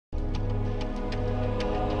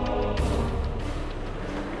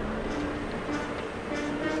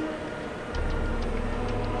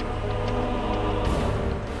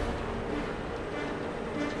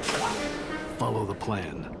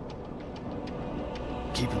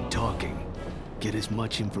Keep him talking. Get as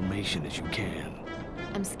much information as you can.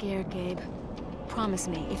 I'm scared, Gabe. Promise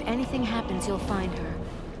me, if anything happens, you'll find her.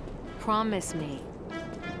 Promise me.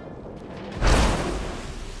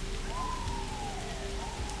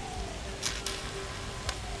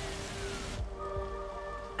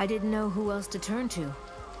 I didn't know who else to turn to.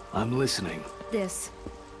 I'm listening. This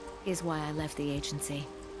is why I left the agency.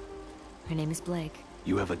 Her name is Blake.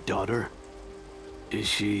 You have a daughter? Is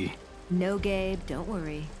she... No, Gabe, don't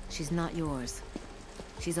worry. She's not yours.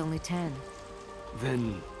 She's only 10.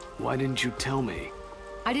 Then why didn't you tell me?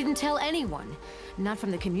 I didn't tell anyone. Not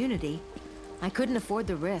from the community. I couldn't afford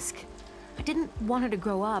the risk. I didn't want her to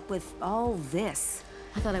grow up with all this.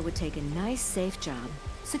 I thought I would take a nice, safe job.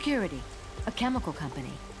 Security. A chemical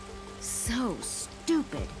company. So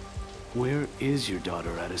stupid. Where is your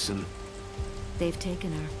daughter, Addison? They've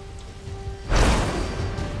taken her.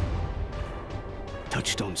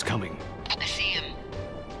 Touchstone's coming. I see him.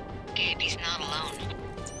 Gabe, he's not alone.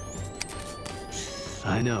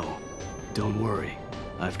 I know. Don't worry.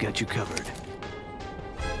 I've got you covered.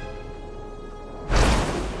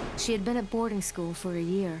 She had been at boarding school for a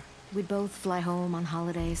year. We'd both fly home on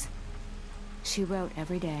holidays. She wrote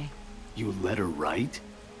every day. You let her write?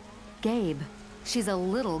 Gabe, she's a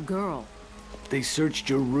little girl. They searched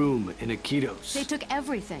your room in Iquitos. They took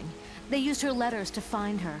everything. They used her letters to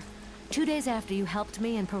find her. 2 days after you helped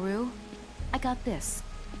me in Peru, I got this.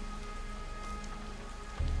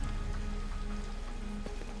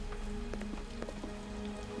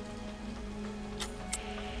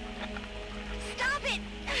 Stop it!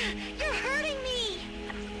 You're hurting me!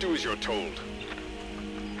 Do as you're told.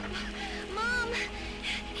 Mom,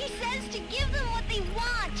 he says to give them what they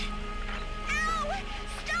want. Ow!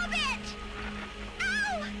 Stop it!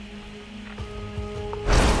 Ow!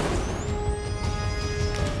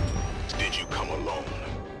 Did you come alone?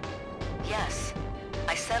 Yes,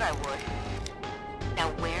 I said I would. Now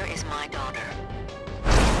where is my daughter?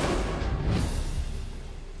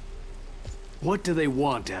 What do they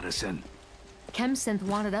want, Addison? ChemSynth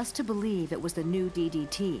wanted us to believe it was the new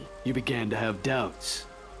DDT. You began to have doubts.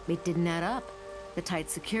 It didn't add up. The tight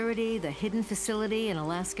security, the hidden facility in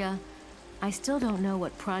Alaska. I still don't know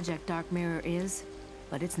what Project Dark Mirror is,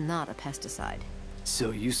 but it's not a pesticide.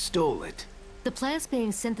 So you stole it. The plants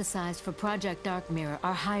being synthesized for Project Dark Mirror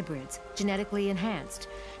are hybrids, genetically enhanced.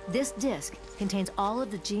 This disc contains all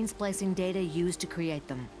of the gene splicing data used to create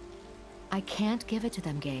them. I can't give it to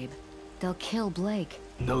them, Gabe. They'll kill Blake.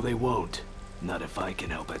 No, they won't. Not if I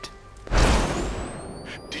can help it.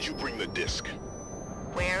 Did you bring the disc?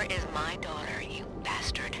 Where is my daughter, you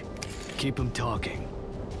bastard? Keep him talking.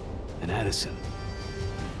 And Addison,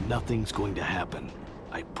 nothing's going to happen.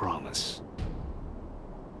 I promise.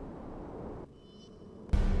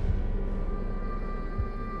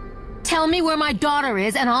 Tell me where my daughter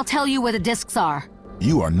is, and I'll tell you where the discs are.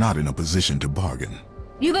 You are not in a position to bargain.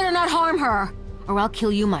 You better not harm her, or I'll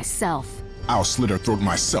kill you myself. I'll slit her throat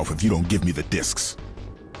myself if you don't give me the discs.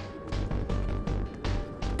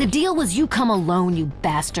 The deal was you come alone, you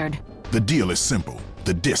bastard. The deal is simple.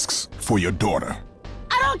 The discs for your daughter.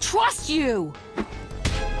 I don't trust you!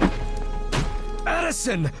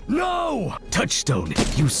 Addison, no! Touchstone,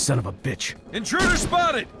 you son of a bitch. Intruder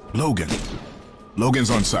spotted! Logan. Logan's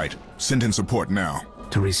on site. Send in support now.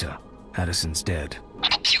 Teresa, Addison's dead.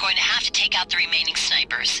 You're going to have to take out the remaining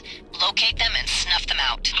snipers. Locate them and snuff them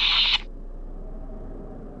out.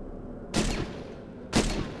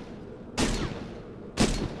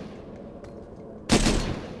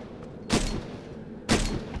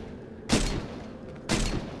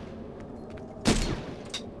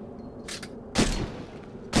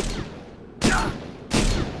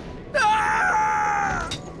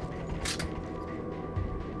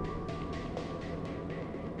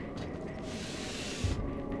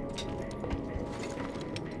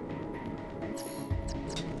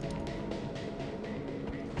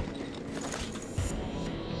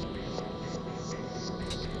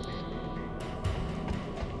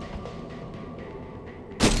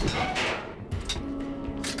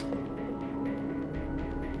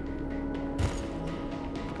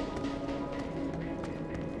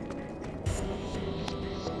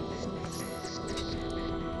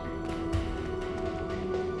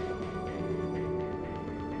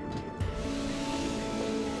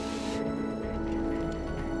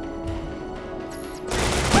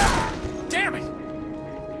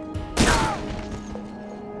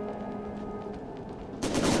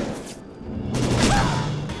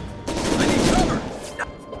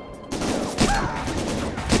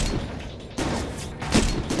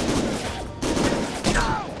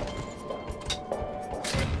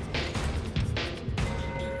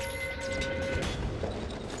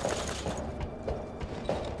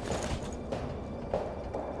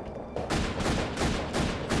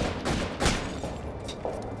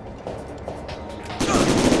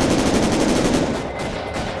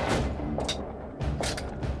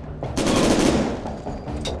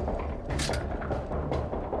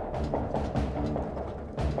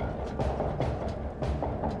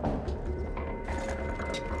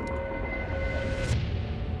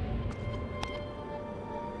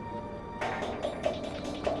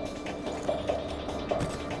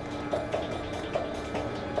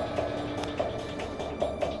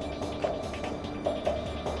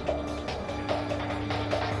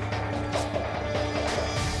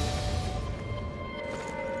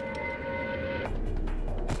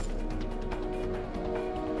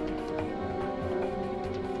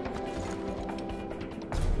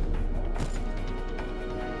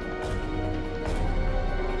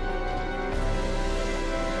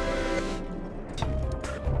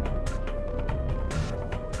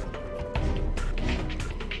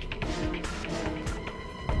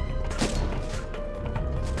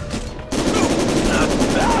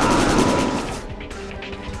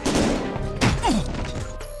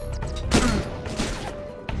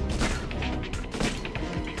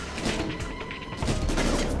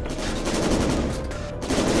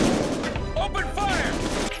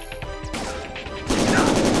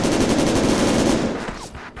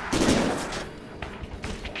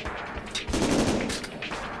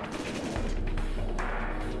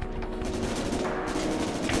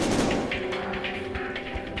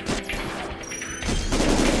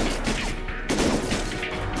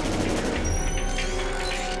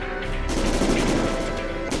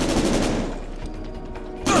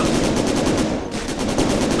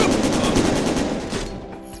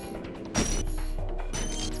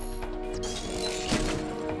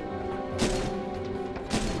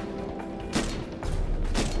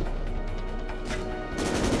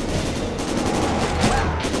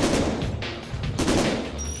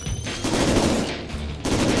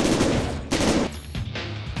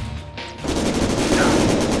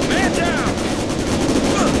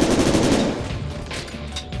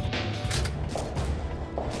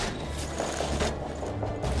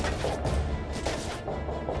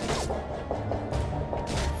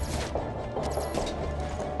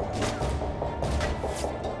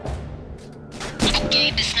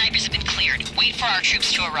 Gabe, the snipers have been cleared. Wait for our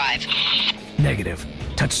troops to arrive. Negative.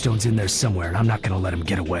 Touchstone's in there somewhere, and I'm not gonna let him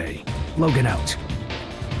get away. Logan out.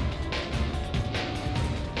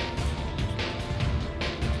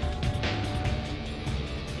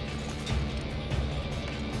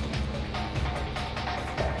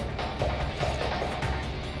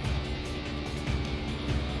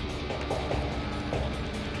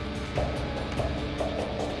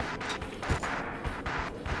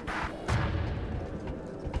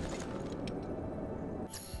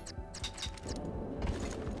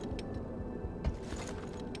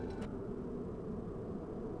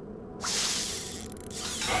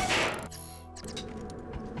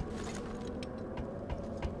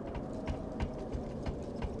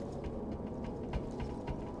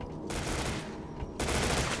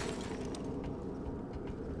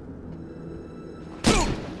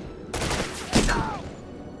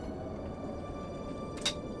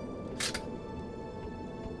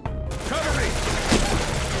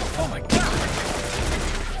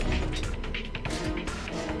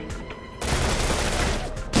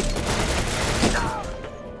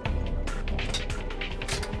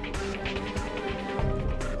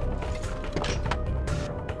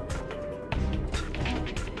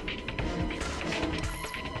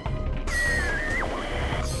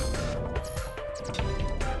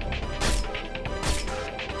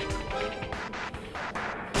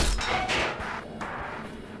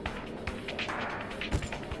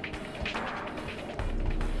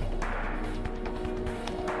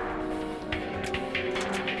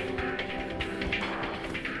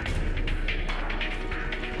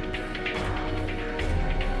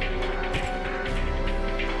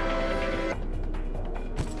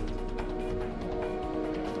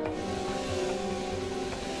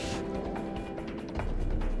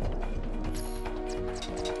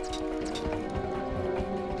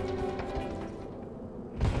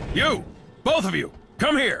 You! Both of you!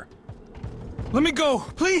 Come here! Let me go,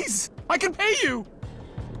 please! I can pay you!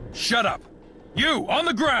 Shut up! You, on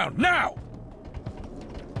the ground, now!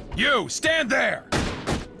 You, stand there!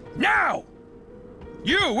 Now!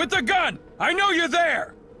 You, with the gun! I know you're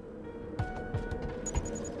there!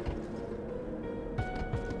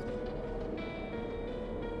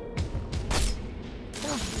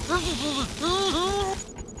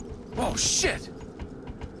 Oh, shit!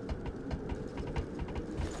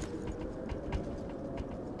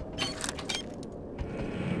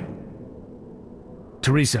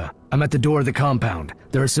 Teresa, I'm at the door of the compound.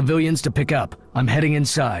 There are civilians to pick up. I'm heading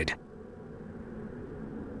inside.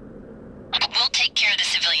 We'll take care of the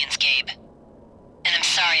civilians, Gabe. And I'm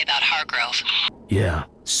sorry about Hargrove. Yeah,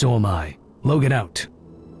 so am I. Logan out.